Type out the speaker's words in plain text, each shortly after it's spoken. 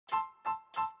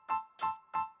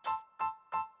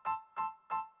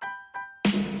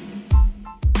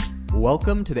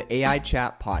Welcome to the AI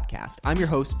Chat Podcast. I'm your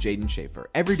host, Jaden Schaefer.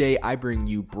 Every day, I bring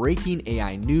you breaking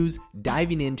AI news,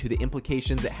 diving into the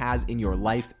implications it has in your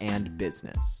life and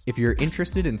business. If you're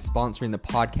interested in sponsoring the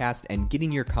podcast and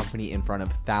getting your company in front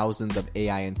of thousands of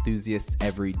AI enthusiasts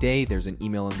every day, there's an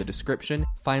email in the description.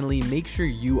 Finally, make sure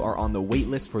you are on the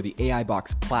waitlist for the AI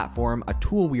Box platform, a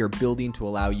tool we are building to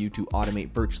allow you to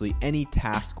automate virtually any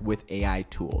task with AI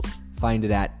tools. Find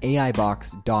it at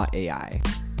aibox.ai.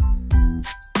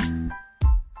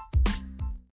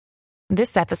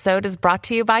 This episode is brought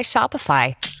to you by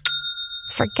Shopify.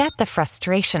 Forget the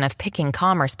frustration of picking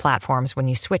commerce platforms when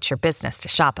you switch your business to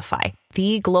Shopify,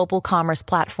 the global commerce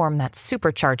platform that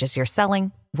supercharges your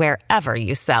selling wherever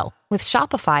you sell. With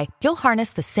Shopify, you'll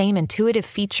harness the same intuitive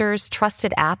features,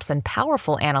 trusted apps, and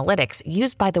powerful analytics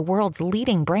used by the world's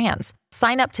leading brands.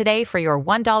 Sign up today for your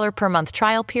 $1 per month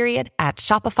trial period at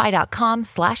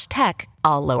shopify.com/tech,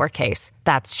 all lowercase.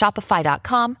 That's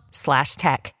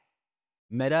shopify.com/tech.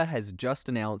 Meta has just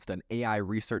announced an AI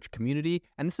research community,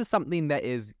 and this is something that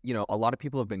is, a lot of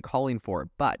people have been calling for,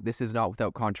 but this is not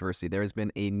without controversy. There has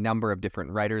been a number of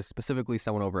different writers, specifically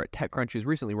someone over at TechCrunch who's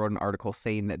recently wrote an article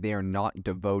saying that they are not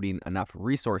devoting enough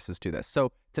resources to this.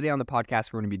 So today on the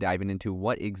podcast, we're going to be diving into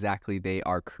what exactly they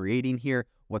are creating here,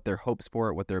 what their hopes for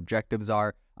it, what their objectives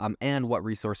are, and what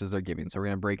resources they're giving. So we're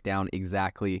going to break down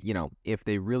exactly, if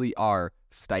they really are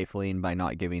stifling by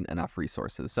not giving enough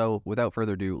resources. So without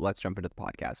further ado, let's jump into the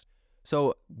podcast.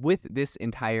 So with this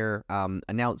entire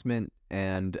announcement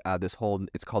and it's called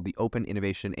the Open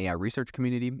Innovation AI Research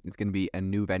Community. It's going to be a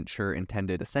new venture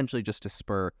intended essentially just to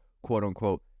spur quote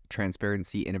unquote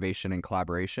transparency, innovation, and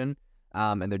collaboration.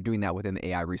 And they're doing that within the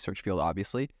AI research field,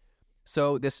 obviously.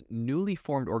 So this newly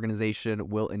formed organization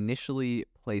will initially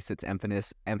place its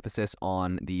emphasis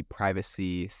on the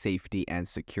privacy, safety, and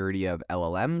security of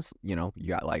LLMs. You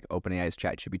got like OpenAI's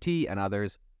ChatGPT and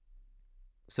others.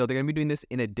 So they're going to be doing this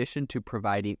in addition to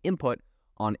providing input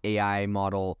on AI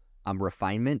model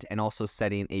refinement and also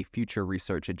setting a future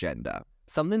research agenda.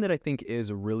 Something that I think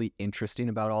is really interesting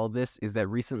about all of this is that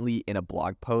recently in a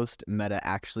blog post, Meta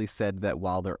actually said that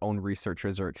while their own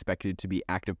researchers are expected to be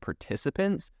active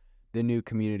participants, the new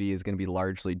community is going to be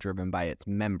largely driven by its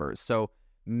members. So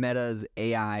Meta's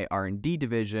AI R&D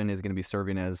division is going to be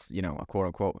serving as, a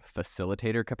quote-unquote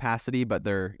facilitator capacity, but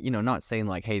they're, not saying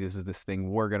like, hey, this is this thing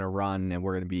we're going to run and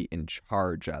we're going to be in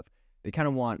charge of. They kind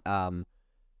of want, I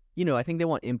think they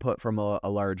want input from a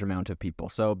large amount of people.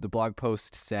 So the blog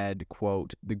post said,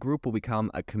 quote, "The group will become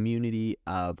a community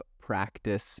of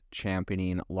practice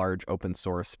championing large open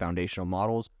source foundational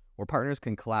models where partners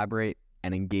can collaborate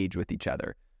and engage with each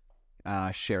other.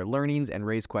 Share learnings and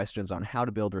raise questions on how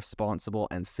to build responsible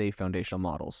and safe foundational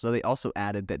models." So they also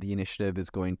added that the initiative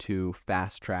is going to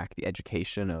fast track the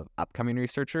education of upcoming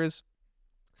researchers.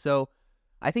 So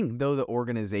I think though the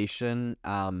organization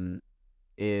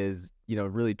is,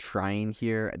 really trying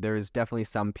here, there's definitely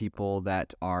some people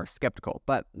that are skeptical.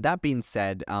 But that being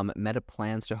said, Meta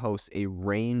plans to host a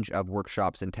range of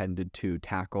workshops intended to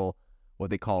tackle what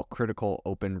they call critical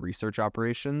open research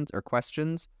operations or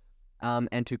questions.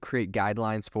 And to create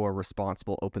guidelines for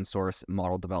responsible open source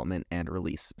model development and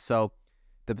release. So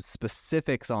the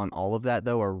specifics on all of that,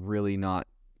 though, are really not,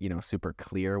 super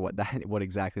clear what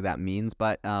exactly that means.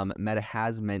 But Meta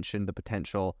has mentioned the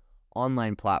potential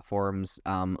online platforms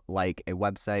like a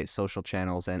website, social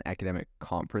channels, and academic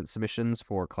conference submissions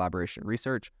for collaboration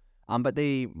research. But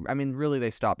they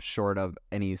stop short of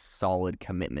any solid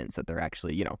commitments that they're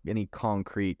actually, any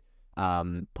concrete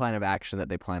plan of action that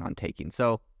they plan on taking.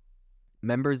 So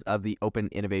members of the Open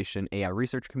Innovation AI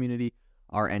Research Community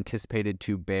are anticipated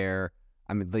to bear,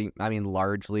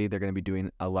 largely they're going to be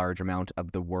doing a large amount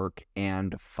of the work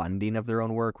and funding of their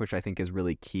own work, which I think is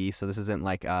really key. So this isn't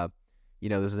like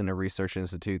this isn't a research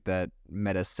institute that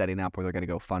Meta's setting up where they're going to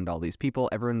go fund all these people.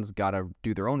 Everyone's got to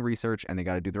do their own research and they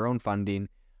got to do their own funding.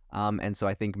 And so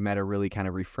I think Meta really kind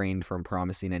of refrained from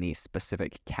promising any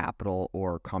specific capital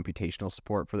or computational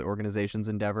support for the organization's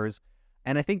endeavors.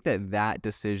 And I think that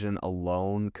decision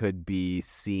alone could be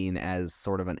seen as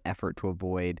sort of an effort to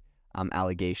avoid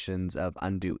allegations of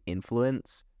undue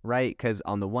influence, right? Because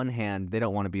on the one hand, they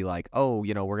don't want to be like, oh,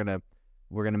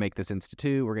 we're gonna make this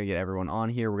institute, we're gonna get everyone on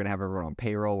here, we're gonna have everyone on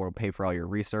payroll, we'll pay for all your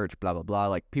research, blah blah blah.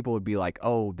 Like people would be like,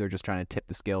 oh, they're just trying to tip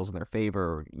the scales in their favor,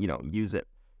 or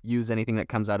use anything that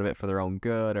comes out of it for their own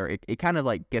good, or it kind of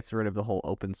like gets rid of the whole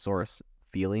open source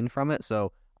feeling from it.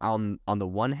 So on the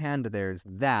one hand, there's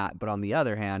that, but on the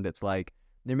other hand, it's like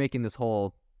they're making this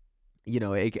whole,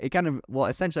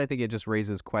 essentially I think it just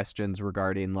raises questions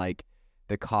regarding like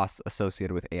the costs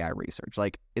associated with AI research.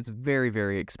 Like it's very,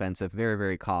 very expensive, very,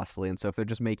 very costly. And so if they're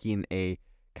just making a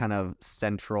kind of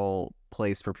central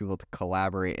place for people to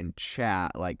collaborate and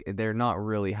chat, like they're not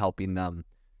really helping them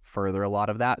further a lot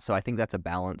of that. So I think that's a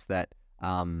balance that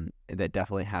that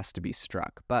definitely has to be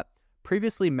struck. But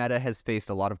previously, Meta has faced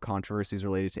a lot of controversies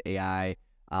related to AI.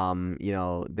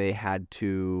 They had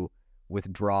to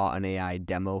withdraw an AI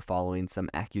demo following some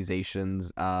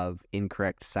accusations of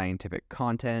incorrect scientific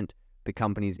content. The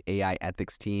company's AI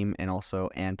ethics team and also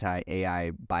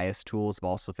anti-AI bias tools have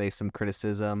also faced some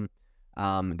criticism.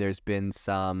 There's been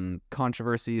some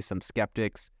controversy, some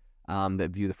skeptics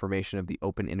that view the formation of the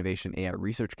open innovation AI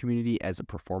research community as a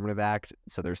performative act.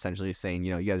 So they're essentially saying,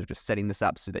 you guys are just setting this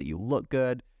up so that you look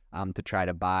good, to try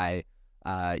to buy,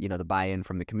 the buy-in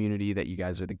from the community that you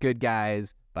guys are the good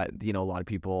guys. But, a lot of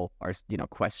people are,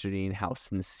 questioning how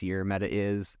sincere Meta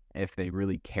is, if they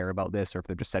really care about this or if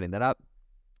they're just setting that up.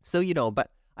 So,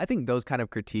 but I think those kind of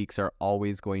critiques are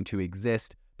always going to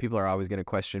exist. People are always going to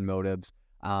question motives.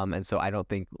 And so I don't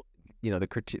think,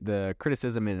 the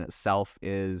criticism in itself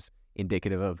is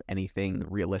indicative of anything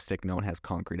realistic. No one has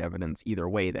concrete evidence either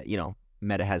way that,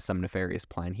 Meta has some nefarious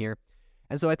plan here.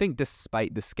 And so I think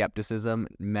despite the skepticism,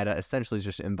 Meta essentially is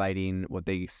just inviting what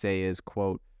they say is,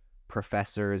 quote,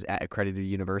 professors at accredited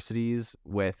universities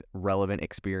with relevant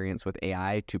experience with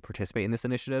AI to participate in this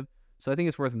initiative. So I think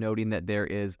it's worth noting that there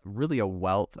is really a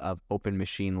wealth of open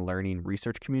machine learning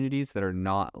research communities that are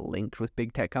not linked with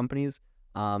big tech companies,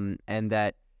 and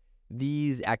that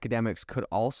these academics could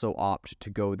also opt to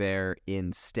go there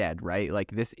instead, right?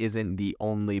 Like this isn't the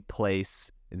only place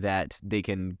that they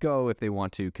can go if they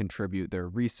want to contribute their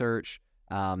research.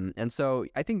 And so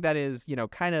I think that is,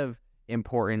 kind of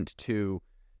important to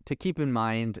keep in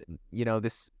mind,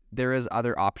 there is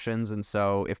other options. And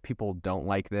so if people don't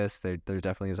like this, there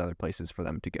definitely is other places for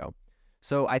them to go.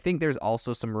 So I think there's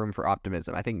also some room for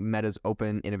optimism. I think Meta's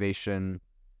open innovation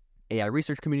AI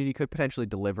research community could potentially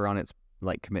deliver on its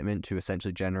commitment to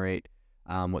essentially generate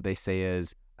what they say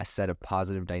is a set of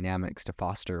positive dynamics to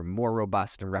foster more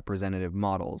robust and representative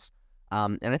models.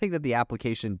 And I think that the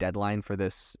application deadline for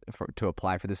this to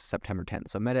apply for this is September 10th.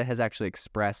 So Meta has actually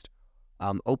expressed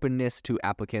openness to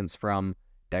applicants from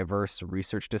diverse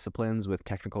research disciplines with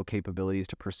technical capabilities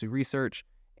to pursue research,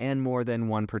 and more than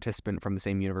one participant from the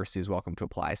same university is welcome to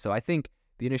apply. So I think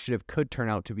the initiative could turn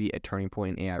out to be a turning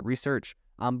point in AI research,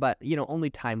 but only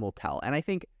time will tell. And I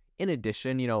think in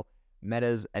addition,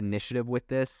 Meta's initiative with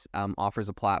this offers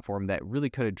a platform that really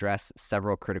could address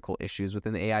several critical issues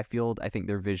within the AI field. I think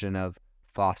their vision of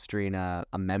fostering a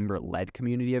member-led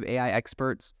community of AI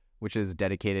experts, which is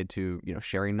dedicated to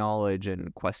sharing knowledge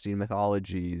and questioning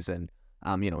methodologies and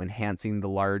enhancing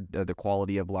the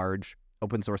quality of large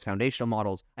open source foundational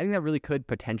models. I think that really could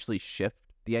potentially shift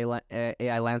the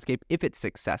AI landscape if it's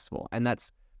successful. And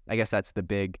that's the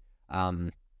big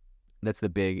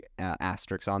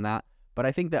asterisk on that. But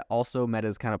I think that also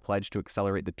Meta's kind of pledged to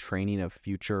accelerate the training of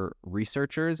future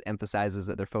researchers, emphasizes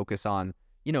that their focus on,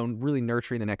 really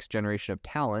nurturing the next generation of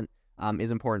talent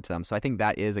is important to them. So I think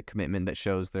that is a commitment that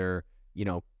shows their,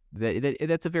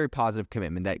 that's a very positive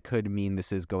commitment that could mean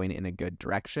this is going in a good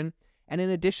direction. And in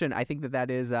addition, I think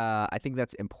that is, I think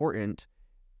that's important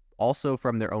also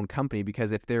from their own company,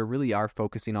 because if they really are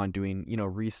focusing on doing,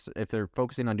 if they're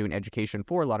focusing on doing education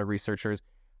for a lot of researchers,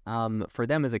 for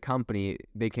them as a company,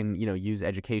 they can, use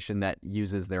education that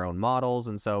uses their own models.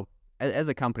 And so as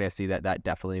a company, I see that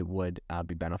definitely would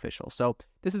be beneficial. So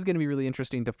this is going to be really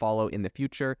interesting to follow in the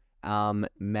future.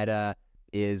 Meta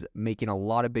is making a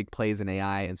lot of big plays in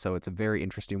AI, and so it's a very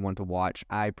interesting one to watch.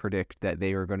 I predict that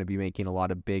they are going to be making a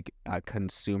lot of big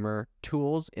consumer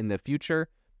tools in the future,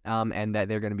 and that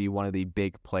they're going to be one of the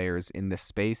big players in this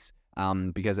space,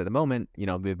 because at the moment,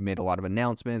 they've made a lot of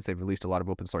announcements, they've released a lot of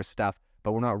open source stuff,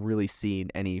 but we're not really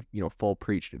seeing any, full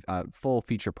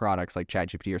feature products like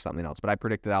ChatGPT or something else. But I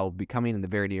predict that will be coming in the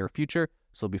very near future,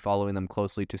 so we'll be following them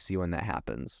closely to see when that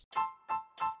happens.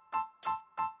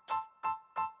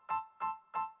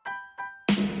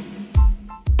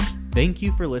 Thank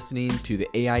you for listening to the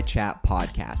AI Chat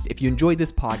podcast. If you enjoyed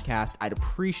this podcast, I'd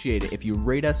appreciate it if you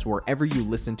rate us wherever you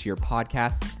listen to your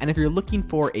podcast. And if you're looking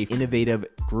for an innovative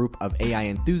group of AI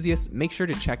enthusiasts, make sure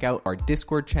to check out our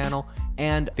Discord channel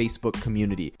and Facebook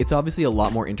community. It's obviously a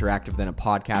lot more interactive than a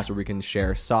podcast where we can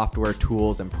share software,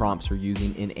 tools, and prompts we're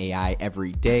using in AI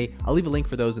every day. I'll leave a link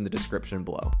for those in the description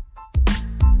below.